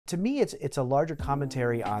to me, it's a larger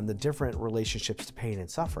commentary on the different relationships to pain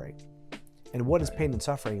and suffering, and what is pain and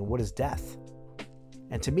suffering, and what is death.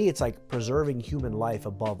 And to me, it's like preserving human life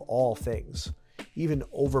above all things, even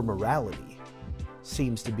over morality,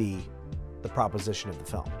 seems to be the proposition of the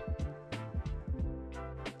film.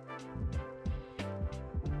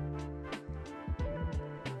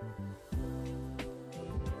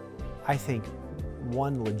 I think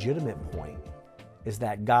one legitimate point is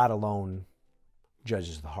that God alone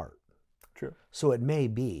judges the heart. True. So it may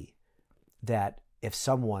be that if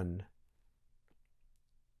someone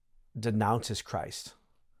denounces Christ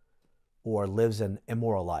or lives an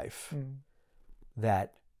immoral life,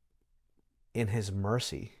 that in his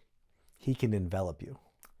mercy, he can envelop you.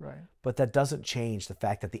 Right. But that doesn't change the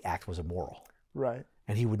fact that the act was immoral. Right.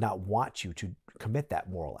 And he would not want you to commit that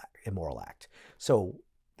immoral act. So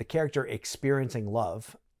the character experiencing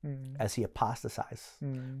love as he apostatizes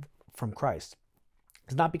from Christ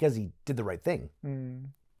is not because he did the right thing.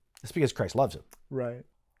 It's because Christ loves him. Right.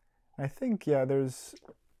 I think, yeah,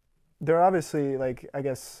 there are obviously, like, I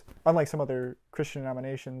guess, unlike some other Christian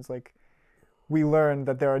denominations, like, we learn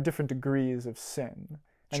that there are different degrees of sin.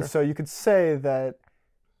 And Sure. so you could say that,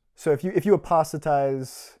 so if you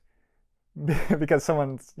apostatize because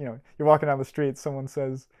someone's, you're walking down the street, someone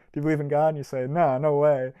says, do you believe in God? And you say, no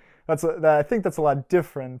way. I think that's a lot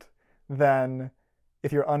different than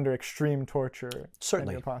if you're under extreme torture.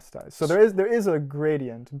 Certainly. And you apostatize. So there is a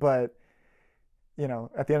gradient, but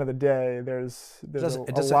at the end of the day, there's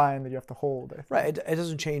a line that you have to hold. I think. Right. It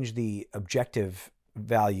doesn't change the objective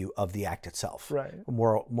value of the act itself. Right.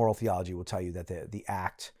 Moral theology will tell you that the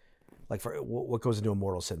act, like for what goes into a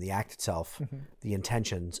mortal sin, the act itself, the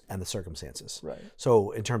intentions, and the circumstances. Right.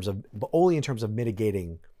 So only in terms of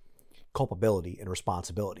mitigating culpability and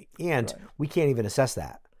responsibility. And we can't even assess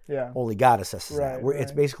that. Yeah. Only God assesses that. Right.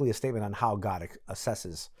 It's basically a statement on how God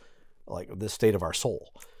assesses like the state of our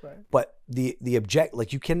soul. Right. But the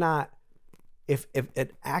you cannot, if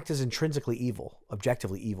an act is intrinsically evil,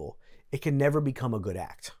 objectively evil, it can never become a good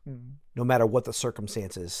act, no matter what the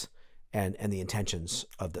circumstances and the intentions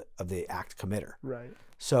of the act committer. Right.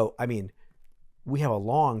 So, I mean, we have a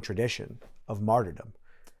long tradition of martyrdom,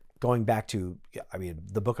 going back to,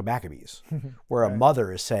 the book of Maccabees, where a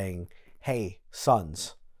mother is saying, hey,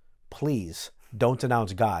 sons, please don't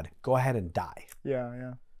denounce God. Go ahead and die.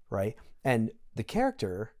 Yeah. Right? And the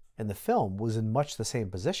character in the film was in much the same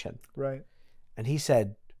position. Right. And he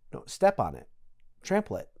said, no, step on it,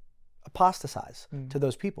 trample it, apostatize to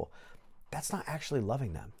those people. That's not actually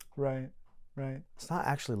loving them. Right. It's not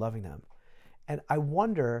actually loving them. And I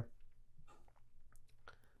wonder,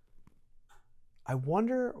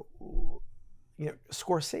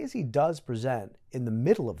 Scorsese does present in the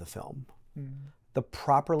middle of the film the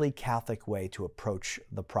properly Catholic way to approach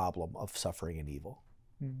the problem of suffering and evil.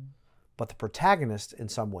 But the protagonist, in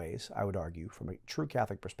some ways, I would argue, from a true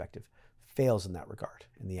Catholic perspective, fails in that regard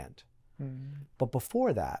in the end. But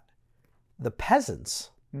before that, the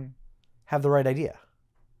peasants have the right idea.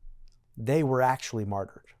 They were actually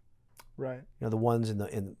martyred. Right. The ones in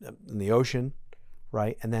the ocean,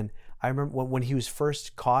 right? And then I remember when he was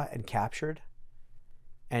first caught and captured,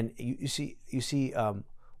 and you see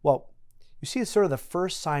sort of the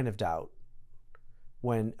first sign of doubt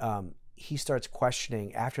when he starts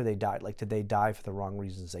questioning after they died, like, did they die for the wrong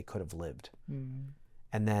reasons? They could have lived.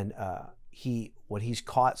 And then when he's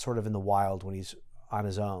caught sort of in the wild, when he's on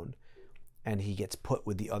his own, and he gets put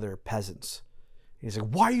with the other peasants, he's like,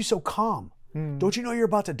 why are you so calm? Don't you know you're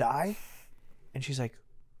about to die? And she's like,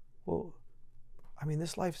 well,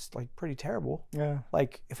 this life's like pretty terrible. Yeah.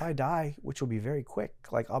 Like, if I die, which will be very quick,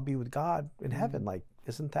 like I'll be with God in heaven. Like,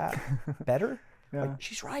 isn't that better? Yeah. Like,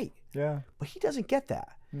 she's right. Yeah. But he doesn't get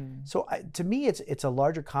that. So to me, it's a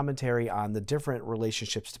larger commentary on the different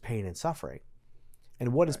relationships to pain and suffering,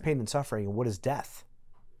 and what is pain and suffering, and what is death.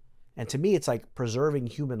 And to me, it's like preserving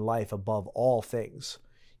human life above all things,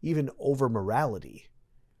 even over morality,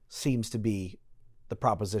 seems to be the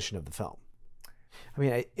proposition of the film.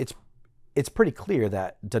 It's pretty clear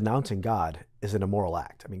that denouncing God is an immoral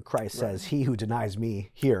act. Christ says, he who denies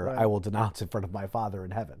me here, I will denounce in front of my Father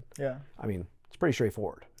in heaven. Yeah. It's pretty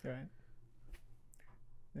straightforward. Right.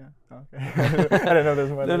 Yeah. Okay. I didn't know there's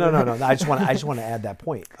more. No. I just want to add that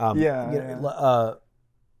point.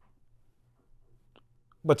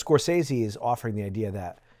 But Scorsese is offering the idea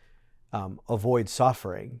that avoid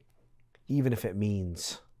suffering, even if it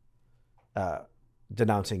means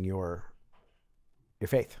denouncing your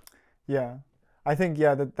faith. Yeah, I think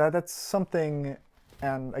that's something.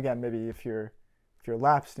 And again, maybe if you're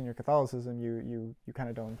lapsed in your Catholicism, you kind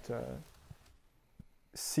of don't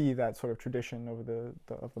see that sort of tradition over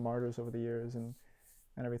of the martyrs over the years, and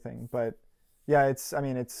and everything. But yeah, it's, I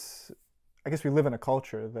mean, it's, I guess we live in a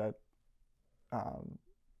culture that,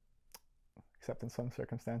 except in some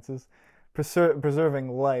circumstances, preserving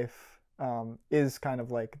life is kind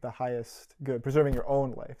of like the highest good, preserving your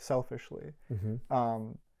own life selfishly.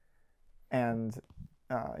 And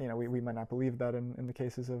you know, we might not believe that in the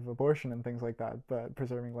cases of abortion and things like that, but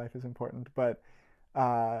preserving life is important. But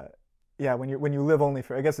yeah, when you live only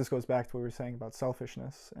for, I guess this goes back to what we were saying about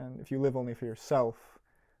selfishness, and if you live only for yourself,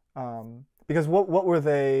 because what were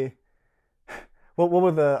they, what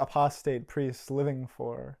were the apostate priests living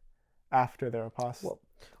for after their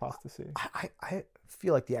apostasy? I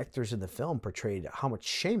feel like the actors in the film portrayed how much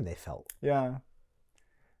shame they felt. Yeah.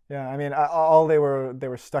 Yeah, I mean, all they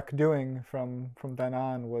were stuck doing from then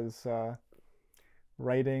on was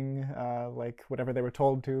writing like whatever they were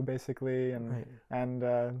told to, basically, and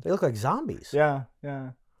they look like zombies. Yeah,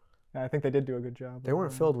 I think they did do a good job. They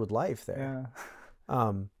weren't filled with life there.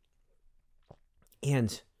 Yeah.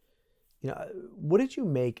 And you know, what did you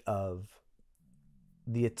make of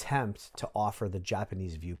the attempt to offer the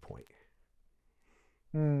Japanese viewpoint?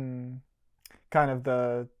 Kind of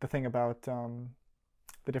the thing about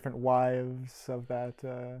the different wives of that,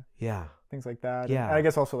 things like that. Yeah, and I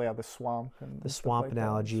guess also the swamp and the swamp like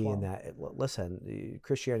analogy, swamp. and that listen,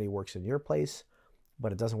 Christianity works in your place,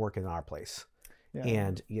 but it doesn't work in our place. Yeah.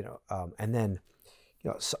 And you know, and then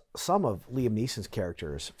you know, some of Liam Neeson's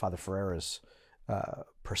characters, Father Ferreira's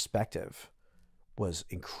perspective was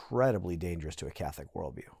incredibly dangerous to a Catholic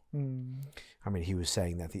worldview. I mean, he was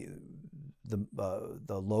saying that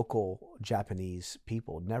the local Japanese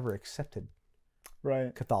people never accepted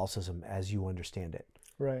Catholicism as you understand it.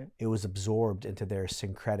 Right. It was absorbed into their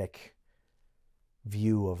syncretic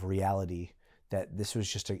view of reality, that this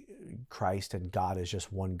was just a Christ and God is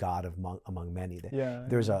just one God among many.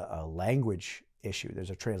 There's a language issue. There's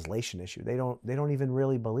a translation issue. They don't even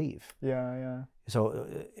really believe. Yeah. So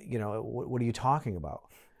you know, what are you talking about?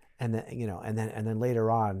 And then you know, and then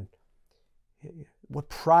later on, what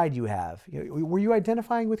pride you have. You know, were you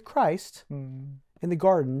identifying with Christ in the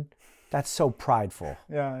garden? That's so prideful.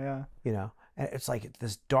 Yeah. You know, and it's like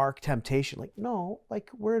this dark temptation. Like, no,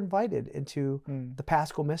 like we're invited into the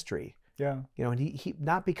Paschal mystery. Yeah. You know, and he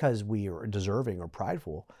not because we are deserving or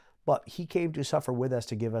prideful, but he came to suffer with us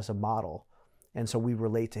to give us a model. And so we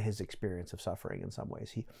relate to his experience of suffering in some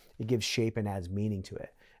ways. It gives shape and adds meaning to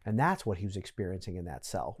it. And that's what he was experiencing in that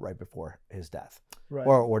cell right before his death. Right.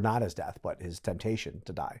 Or not his death, but his temptation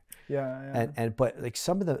to die. Yeah. But like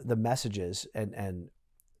some of the messages and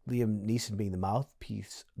Liam Neeson being the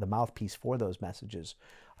mouthpiece for those messages,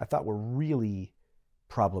 I thought were really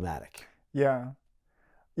problematic. Yeah.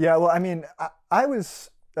 Well, I mean, I was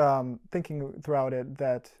thinking throughout it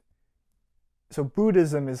that, so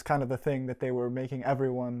Buddhism is kind of the thing that they were making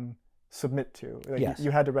everyone submit to. Like Yes. you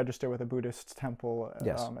had to register with a Buddhist temple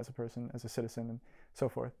as a person, as a citizen, and so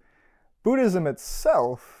forth. Buddhism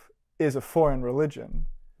itself is a foreign religion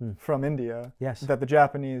from India that the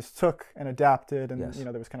Japanese took and adapted, and you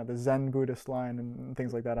know, there was kind of the Zen Buddhist line and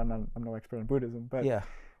things like that. I'm no expert in Buddhism, but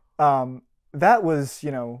that was,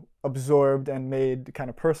 you know, absorbed and made kind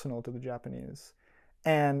of personal to the Japanese.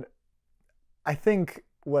 And I think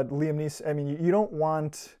what Liam Neeson, I mean, you don't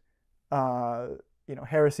want, you know,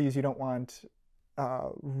 heresies, you don't want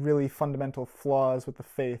really fundamental flaws with the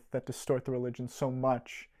faith that distort the religion so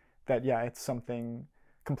much that, it's something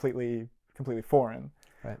completely foreign.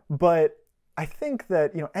 Right. But I think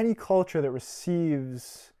that, you know, any culture that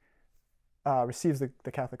receives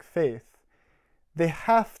the Catholic faith, they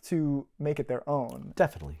have to make it their own.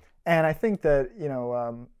 Definitely. And I think that, you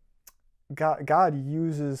know, God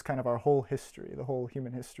uses kind of our whole history, the whole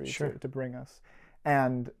human history, to bring us.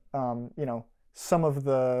 And, you know, some of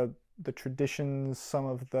the traditions, some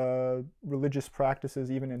of the religious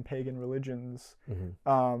practices, even in pagan religions, you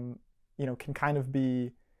know, can kind of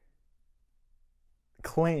be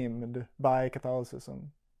claimed by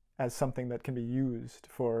Catholicism as something that can be used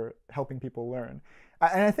for helping people learn.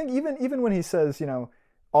 And I think even when he says, you know,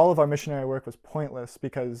 all of our missionary work was pointless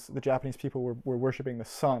because the Japanese people were worshiping the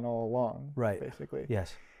sun all along, basically.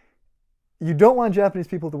 Yes. You don't want Japanese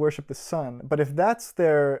people to worship the sun, but if that's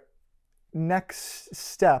their next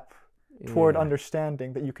step toward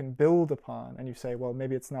understanding that you can build upon, and you say, well,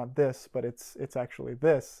 maybe it's not this, but it's actually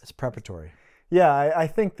this. It's preparatory. Yeah, I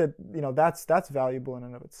think that, you know, that's valuable in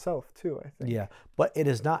and of itself too, I think. Yeah, but it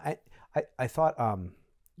is not. I thought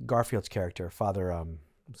Garfield's character, Father,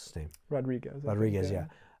 what's his name? Rodriguez.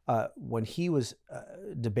 When he was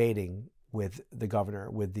debating with the governor,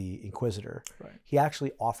 with the inquisitor, he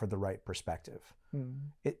actually offered the right perspective.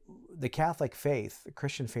 The Catholic faith, the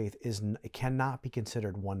Christian faith, cannot be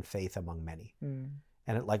considered one faith among many.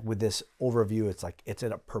 And like with this overview, it's like it's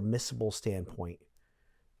at a permissible standpoint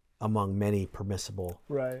among many permissible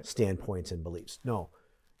standpoints and beliefs. No,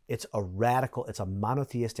 it's a radical, it's a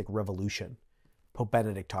monotheistic revolution. Pope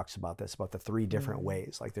Benedict talks about this, about the three different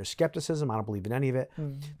ways. Like there's skepticism, I don't believe in any of it.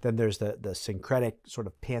 Then there's the syncretic sort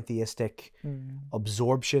of pantheistic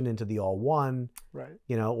absorption into the all one,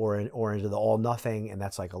 you know, or into the all nothing, and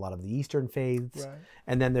that's like a lot of the Eastern faiths.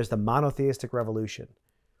 And then there's the monotheistic revolution,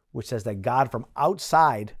 which says that God from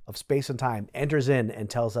outside of space and time enters in and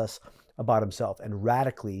tells us about himself and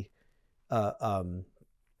radically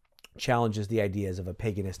challenges the ideas of a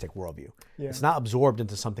paganistic worldview. It's not absorbed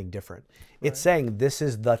into something different. It's saying this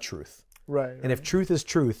is the truth. And if truth is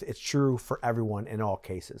truth, it's true for everyone in all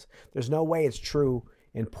cases. There's no way it's true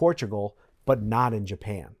in Portugal, but not in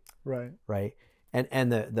Japan. Right.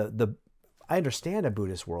 And the I understand a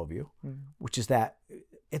Buddhist worldview, which is that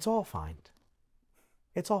it's all fine.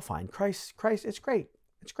 It's all fine. Christ, it's great.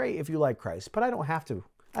 It's great if you like Christ, but I don't have to.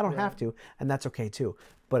 I don't have to, and that's okay too.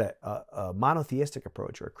 But a monotheistic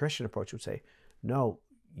approach or a Christian approach would say, no,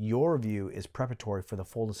 your view is preparatory for the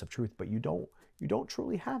fullness of truth, but you don't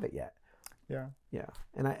truly have it yet. Yeah.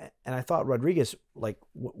 And I thought Rodriguez, like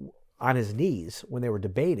on his knees when they were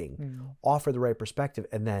debating, offered the right perspective,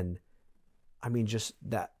 and then, I mean, just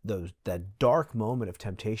that dark moment of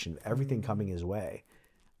temptation, everything coming his way.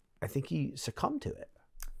 I think he succumbed to it.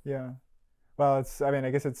 Yeah. Well, I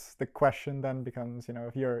guess it's the question then becomes, you know,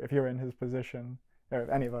 if you're in his position, or if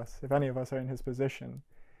any of us are in his position,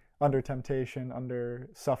 under temptation, under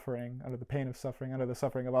suffering, under the pain of suffering, under the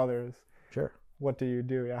suffering of others. Sure. What do you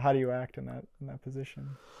do? Yeah. How do you act in that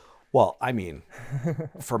position? Well, I mean,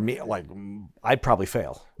 for me, like, I'd probably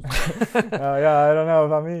fail. Yeah, I don't know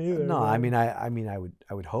about me either. No, but...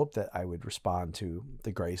 I would hope that I would respond to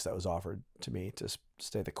the grace that was offered to me to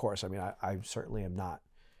stay the course. I mean, I certainly am not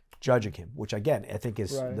judging him, which again I think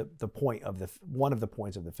is the point of one of the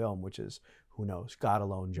points of the film, which is, who knows, God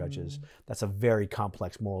alone judges. That's a very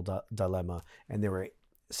complex moral dilemma, and there were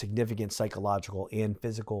significant psychological and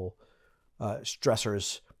physical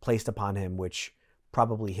stressors placed upon him, which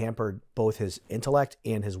probably hampered both his intellect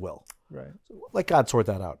and his will. So let God sort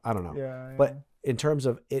that out. I don't know. Yeah. But in terms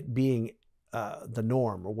of it being the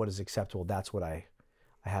norm or what is acceptable, that's what I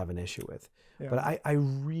have an issue with. But I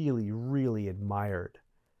really, really admired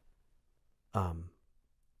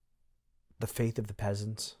the faith of the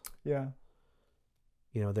peasants. Yeah.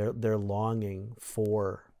 You know, their longing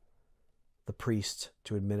for the priest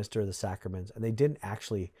to administer the sacraments, and they didn't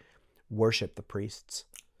actually worship the priests.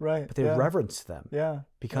 But they reverenced them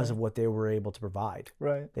because of what they were able to provide.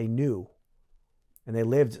 They knew, and they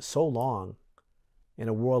lived so long in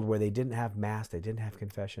a world where they didn't have mass, they didn't have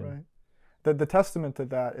confession. The testament to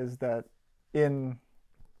that is that in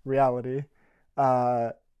reality,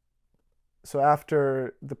 so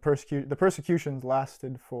after the persecutions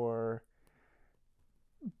lasted for,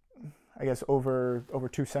 I guess, over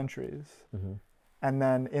 2 centuries. And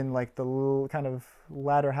then in like the kind of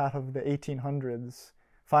latter half of the 1800s,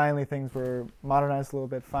 finally things were modernized a little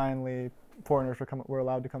bit. Finally, foreigners were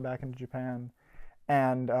allowed to come back into Japan.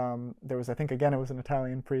 And there was, I think, again, it was an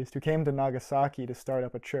Italian priest who came to Nagasaki to start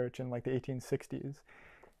up a church in like the 1860s.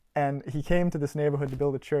 And he came to this neighborhood to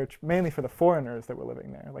build a church mainly for the foreigners that were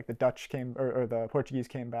living there. Like the Dutch came, or the Portuguese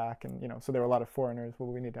came back, and, you know, so there were a lot of foreigners. Well,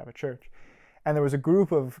 we need to have a church. And there was a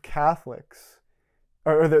group of Catholics,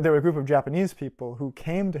 or there were a group of Japanese people who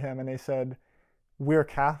came to him and they said, we're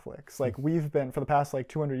Catholics. Like, we've been, for the past like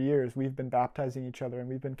 200 years, we've been baptizing each other, and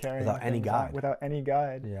we've been carrying without any guide. Without any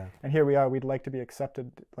guide. And here we are, we'd like to be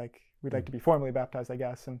accepted, like, we'd like to be formally baptized, I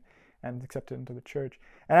guess, and accepted into the church.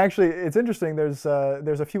 And actually, it's interesting, there's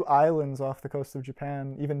a few islands off the coast of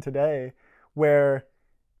Japan, even today, where,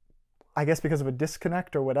 I guess because of a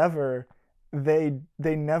disconnect or whatever, they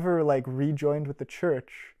never like rejoined with the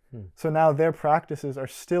church. So now their practices are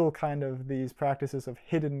still kind of these practices of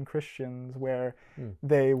hidden Christians, where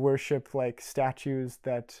they worship like statues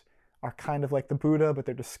that are kind of like the Buddha, but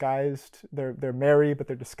they're disguised. They're Mary, but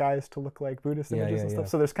they're disguised to look like Buddhist images and stuff.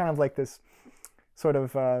 So there's kind of like this sort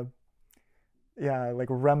of like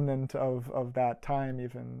remnant of that time,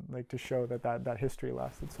 even like to show that history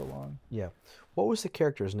lasted so long. Yeah. What was the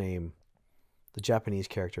character's name? The Japanese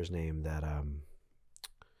character's name that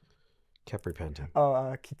kept repenting.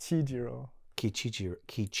 Oh, Kichijiro.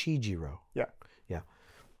 Kichijiro. Yeah.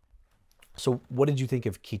 So what did you think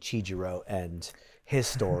of Kichijiro and his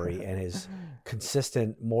story and his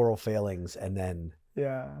consistent moral failings, and then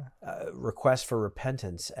request for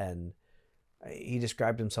repentance? And he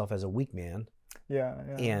described himself as a weak man.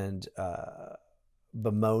 And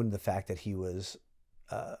bemoaned the fact that he was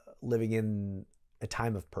living in a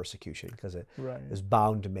time of persecution because it Right. was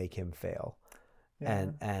bound to make him fail.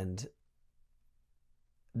 Yeah. And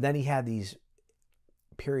then he had these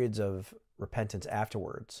periods of repentance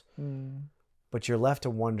afterwards. But you're left to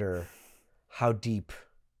wonder, how deep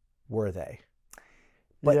were they?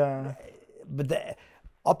 But, yeah. But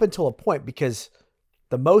up until a point, because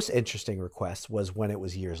the most interesting request was when it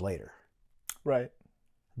was years later. Right.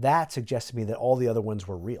 That suggests to me that all the other ones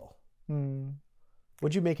were real.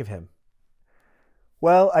 What'd you make of him?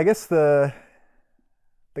 Well, I guess the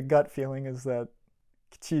gut feeling is that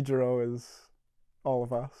Kichijiro is all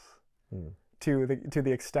of us, to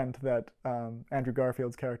the extent that Andrew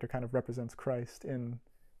Garfield's character kind of represents Christ in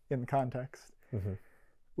the context.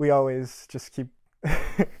 We always just keep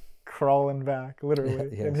crawling back, literally.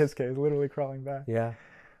 Yes. In his case, literally crawling back. Yeah.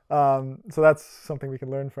 So that's something we can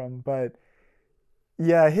learn from. But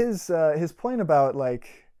yeah, his point about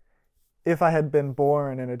like, if I had been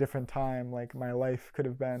born in a different time, like my life could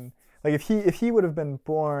have been like, if he would have been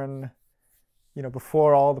born, you know,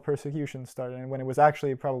 before all the persecution started, and when it was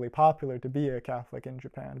actually probably popular to be a Catholic in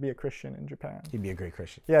Japan, to be a Christian in Japan. He'd be a great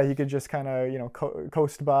Christian. Yeah, he could just kind of, you know,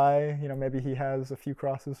 coast by. You know, maybe he has a few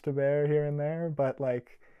crosses to bear here and there, but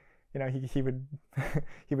like, you know, he would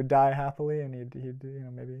he would die happily, and he'd you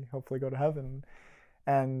know, maybe hopefully go to heaven.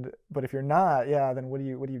 But if you're not, yeah, then what do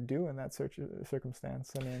you do in that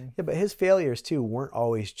circumstance? I mean, yeah, but his failures too weren't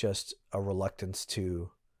always just a reluctance to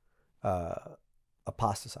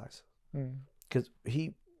apostatize, because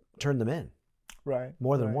he turned them in, right,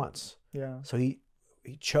 more than once. Yeah. So he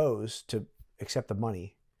chose to accept the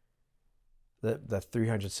money, the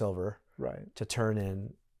 300 silver, right, to turn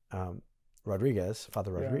in Rodriguez,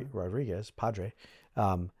 Father Rodriguez, Padre,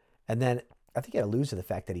 and then I think it alludes to the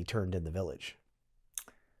fact that he turned in the village.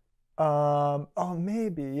 Oh,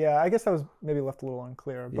 maybe, yeah. I guess that was maybe left a little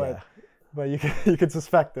unclear, but you could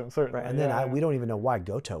suspect him, certainly. Right, and then we don't even know why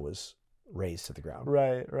Goto was razed to the ground.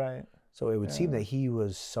 Right. So it would seem that he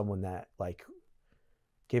was someone that like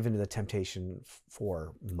gave into the temptation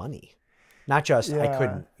for money, not just I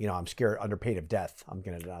couldn't, you know, I'm scared under pain of death, I'm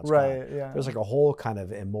going to denounce God. Yeah. There's like a whole kind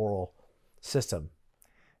of immoral system.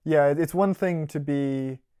 Yeah, it's one thing to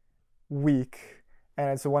be weak, and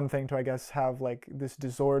it's one thing to, I guess, have like this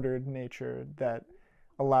disordered nature that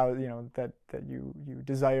allows, you know, that you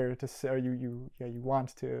desire to sin, or you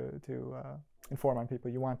want to inform on people.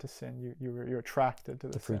 You want to sin. You're attracted to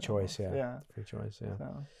the free choice. Almost. Yeah. Free choice. Yeah.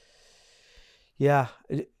 So. Yeah.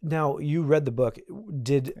 Now you read the book.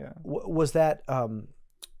 Was that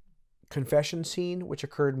confession scene, which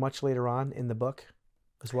occurred much later on in the book,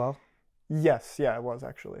 as well? Yes. Yeah, it was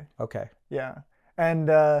actually. Okay. Yeah, and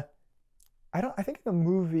I think in the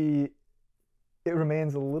movie it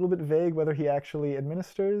remains a little bit vague whether he actually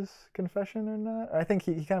administers confession or not. I think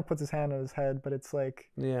he kind of puts his hand on his head, but it's like,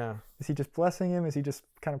 yeah, is he just blessing him? Is he just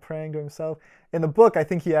kind of praying to himself? In the book, I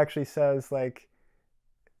think he actually says, like,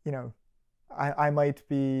 you know, I might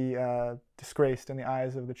be disgraced in the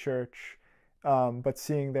eyes of the church, but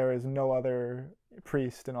seeing there is no other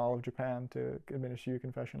priest in all of Japan to administer you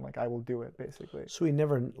confession, like, I will do it, basically. So he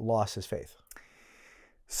never lost his faith.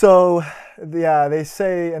 So, yeah, they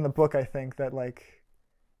say in the book, I think, that, like,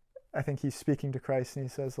 I think he's speaking to Christ, and he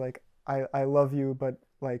says, like, I love you, but,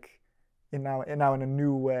 like, now in a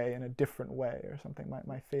new way, in a different way, or something.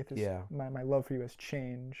 My faith is, my love for you has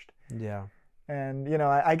changed. Yeah. And, you know,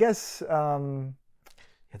 I guess...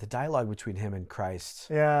 the dialogue between him and Christ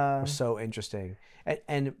was so interesting.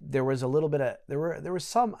 And there was a little bit of, there was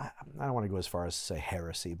some, I don't want to go as far as to say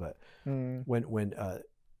heresy, but when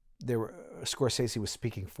Scorsese was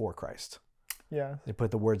speaking for Christ. Yeah. They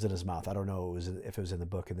put the words in his mouth. I don't know if it was in the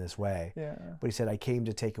book in this way. Yeah. But he said, I came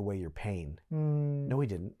to take away your pain. No, he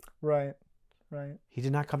didn't. Right. He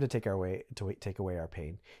did not come to take away our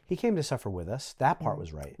pain. He came to suffer with us. That part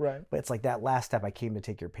was right. Right. But it's like that last step, I came to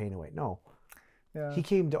take your pain away. No. Yeah. He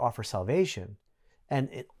came to offer salvation and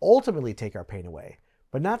ultimately take our pain away,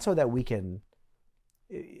 but not so that we can,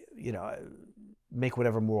 you know, make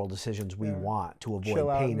whatever moral decisions we want to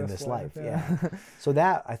avoid pain in this life. Yeah. So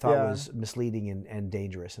that I thought was misleading and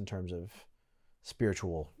dangerous in terms of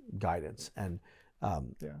spiritual guidance. And,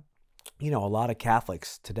 you know, a lot of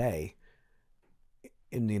Catholics today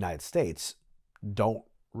in the United States don't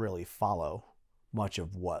really follow much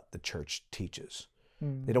of what the church teaches.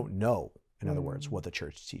 They don't know, in other words, what the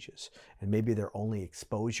church teaches. And maybe their only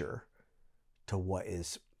exposure to what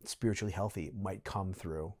is spiritually healthy might come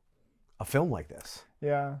through a film like this.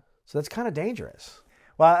 Yeah. So that's kind of dangerous.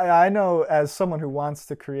 Well, I know, as someone who wants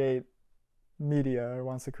to create media or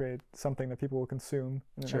wants to create something that people will consume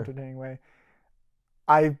in an entertaining way,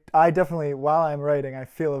 I definitely, while I'm writing, I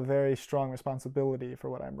feel a very strong responsibility for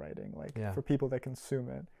what I'm writing, like for people that consume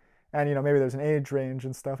it. And maybe there's an age range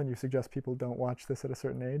and stuff, and you suggest people don't watch this at a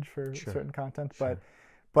certain age for certain content.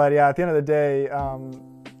 But yeah, at the end of the day,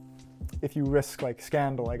 if you risk like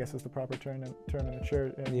scandal, I guess is the proper term in the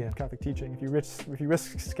church in Catholic teaching. If you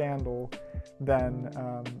risk scandal, then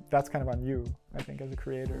that's kind of on you, I think, as a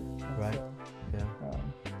creator. And right. So,